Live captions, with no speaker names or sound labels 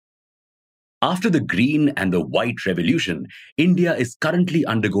After the green and the white revolution, India is currently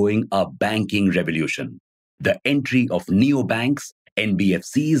undergoing a banking revolution. The entry of neobanks,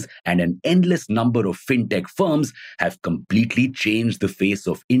 NBFCs, and an endless number of fintech firms have completely changed the face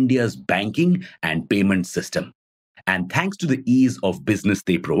of India's banking and payment system. And thanks to the ease of business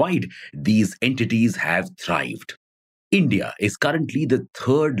they provide, these entities have thrived. India is currently the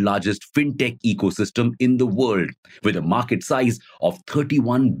third largest fintech ecosystem in the world, with a market size of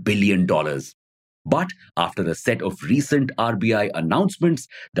 $31 billion. But after a set of recent RBI announcements,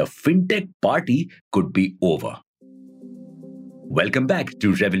 the fintech party could be over. Welcome back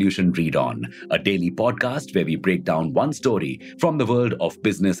to Revolution Read On, a daily podcast where we break down one story from the world of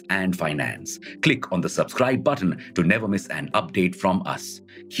business and finance. Click on the subscribe button to never miss an update from us.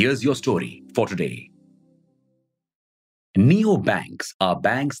 Here's your story for today. Neobanks are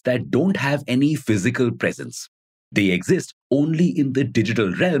banks that don't have any physical presence. They exist only in the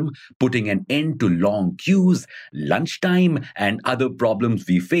digital realm, putting an end to long queues, lunchtime, and other problems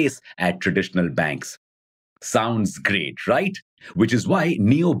we face at traditional banks. Sounds great, right? Which is why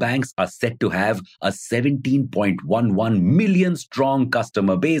neobanks are set to have a 17.11 million strong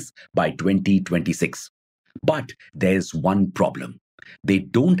customer base by 2026. But there's one problem. They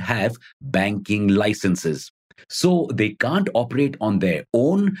don't have banking licenses. So they can't operate on their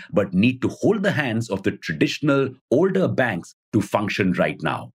own, but need to hold the hands of the traditional older banks to function right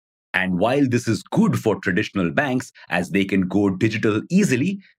now. And while this is good for traditional banks as they can go digital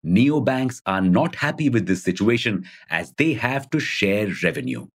easily, neobanks are not happy with this situation as they have to share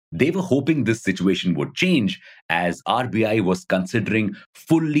revenue. They were hoping this situation would change as RBI was considering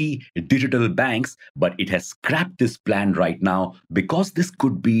fully digital banks, but it has scrapped this plan right now because this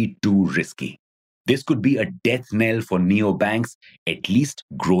could be too risky. This could be a death knell for neobanks, at least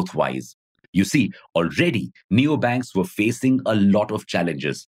growth wise. You see, already neobanks were facing a lot of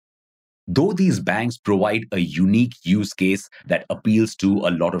challenges. Though these banks provide a unique use case that appeals to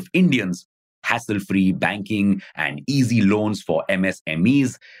a lot of Indians, hassle free banking and easy loans for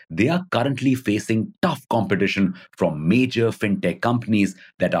MSMEs, they are currently facing tough competition from major fintech companies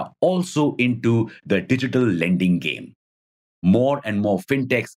that are also into the digital lending game. More and more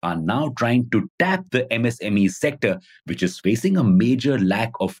fintechs are now trying to tap the MSME sector, which is facing a major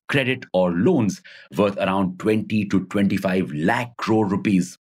lack of credit or loans worth around 20 to 25 lakh crore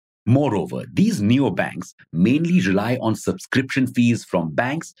rupees. Moreover, these neobanks mainly rely on subscription fees from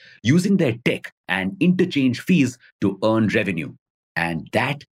banks using their tech and interchange fees to earn revenue. And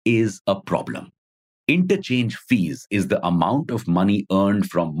that is a problem. Interchange fees is the amount of money earned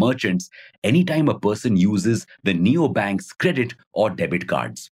from merchants anytime a person uses the neobank's credit or debit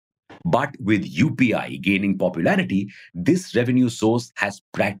cards. But with UPI gaining popularity, this revenue source has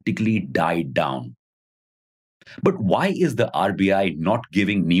practically died down. But why is the RBI not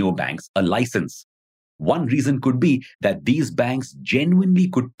giving neobanks a license? One reason could be that these banks genuinely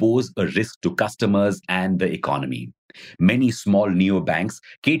could pose a risk to customers and the economy. Many small neobanks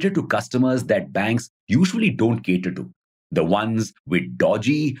cater to customers that banks usually don't cater to, the ones with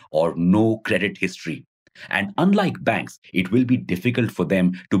dodgy or no credit history. And unlike banks, it will be difficult for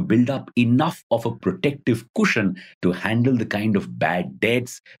them to build up enough of a protective cushion to handle the kind of bad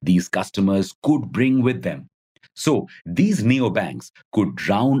debts these customers could bring with them. So these neobanks could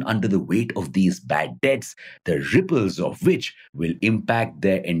drown under the weight of these bad debts, the ripples of which will impact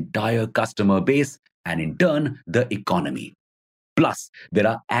their entire customer base and in turn the economy. Plus, there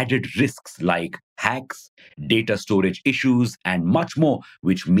are added risks like hacks, data storage issues, and much more,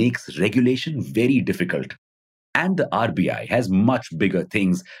 which makes regulation very difficult. And the RBI has much bigger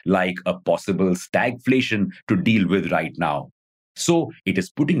things like a possible stagflation to deal with right now. So it is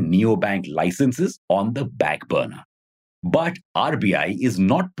putting neobank licenses on the back burner. But RBI is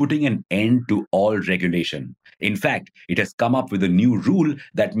not putting an end to all regulation. In fact, it has come up with a new rule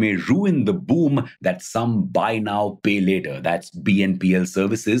that may ruin the boom that some buy now, pay later, that's BNPL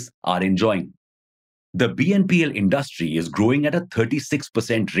services, are enjoying. The BNPL industry is growing at a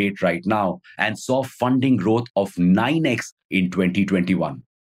 36% rate right now and saw funding growth of 9x in 2021.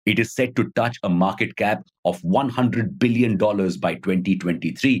 It is set to touch a market cap of $100 billion by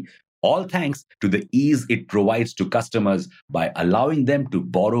 2023, all thanks to the ease it provides to customers by allowing them to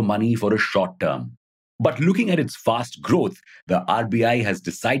borrow money for a short term. But looking at its fast growth, the RBI has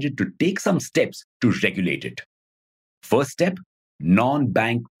decided to take some steps to regulate it. First step,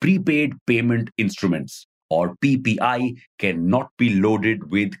 non-bank prepaid payment instruments or PPI cannot be loaded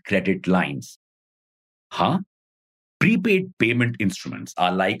with credit lines. Huh? Prepaid payment instruments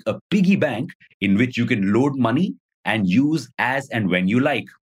are like a piggy bank in which you can load money and use as and when you like.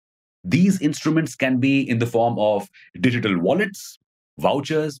 These instruments can be in the form of digital wallets,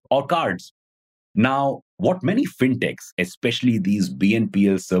 vouchers, or cards. Now, what many fintechs, especially these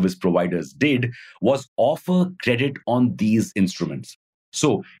BNPL service providers, did was offer credit on these instruments.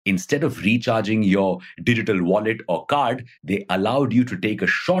 So instead of recharging your digital wallet or card, they allowed you to take a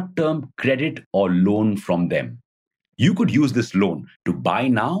short term credit or loan from them. You could use this loan to buy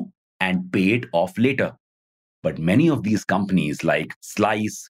now and pay it off later. But many of these companies like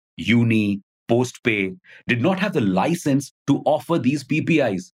Slice, Uni, Postpay did not have the license to offer these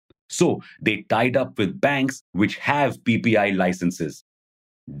PPIs. So they tied up with banks which have PPI licenses.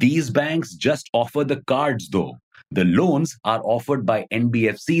 These banks just offer the cards though. The loans are offered by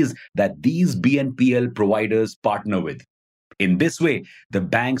NBFCs that these BNPL providers partner with. In this way, the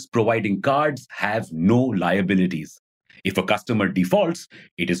banks providing cards have no liabilities. If a customer defaults,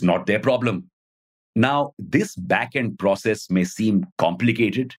 it is not their problem. Now, this back end process may seem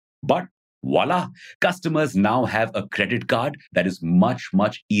complicated, but voila, customers now have a credit card that is much,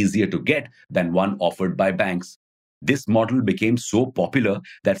 much easier to get than one offered by banks. This model became so popular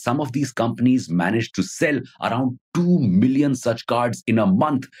that some of these companies managed to sell around 2 million such cards in a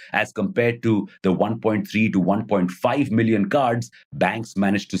month, as compared to the 1.3 to 1.5 million cards banks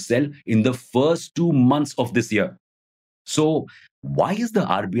managed to sell in the first 2 months of this year. So, why is the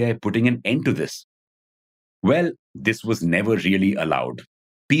RBI putting an end to this? Well, this was never really allowed.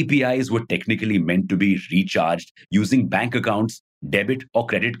 PPIs were technically meant to be recharged using bank accounts, debit, or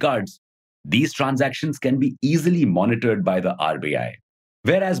credit cards. These transactions can be easily monitored by the RBI.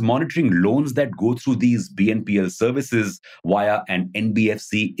 Whereas monitoring loans that go through these BNPL services via an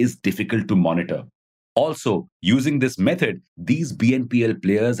NBFC is difficult to monitor. Also, using this method, these BNPL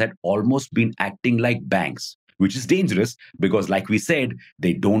players had almost been acting like banks, which is dangerous because, like we said,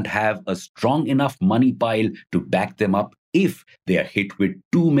 they don't have a strong enough money pile to back them up if they are hit with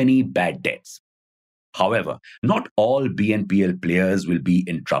too many bad debts. However, not all BNPL players will be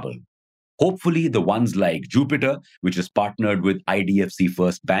in trouble. Hopefully, the ones like Jupiter, which is partnered with IDFC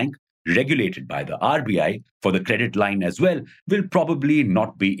First Bank, regulated by the RBI for the credit line as well, will probably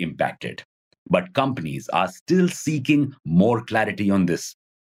not be impacted. But companies are still seeking more clarity on this.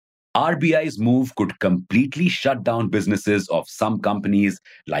 RBI's move could completely shut down businesses of some companies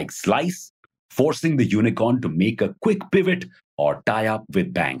like Slice, forcing the unicorn to make a quick pivot or tie up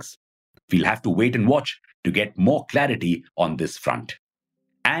with banks. We'll have to wait and watch to get more clarity on this front.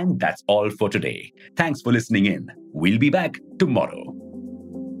 And that's all for today. Thanks for listening in. We'll be back tomorrow.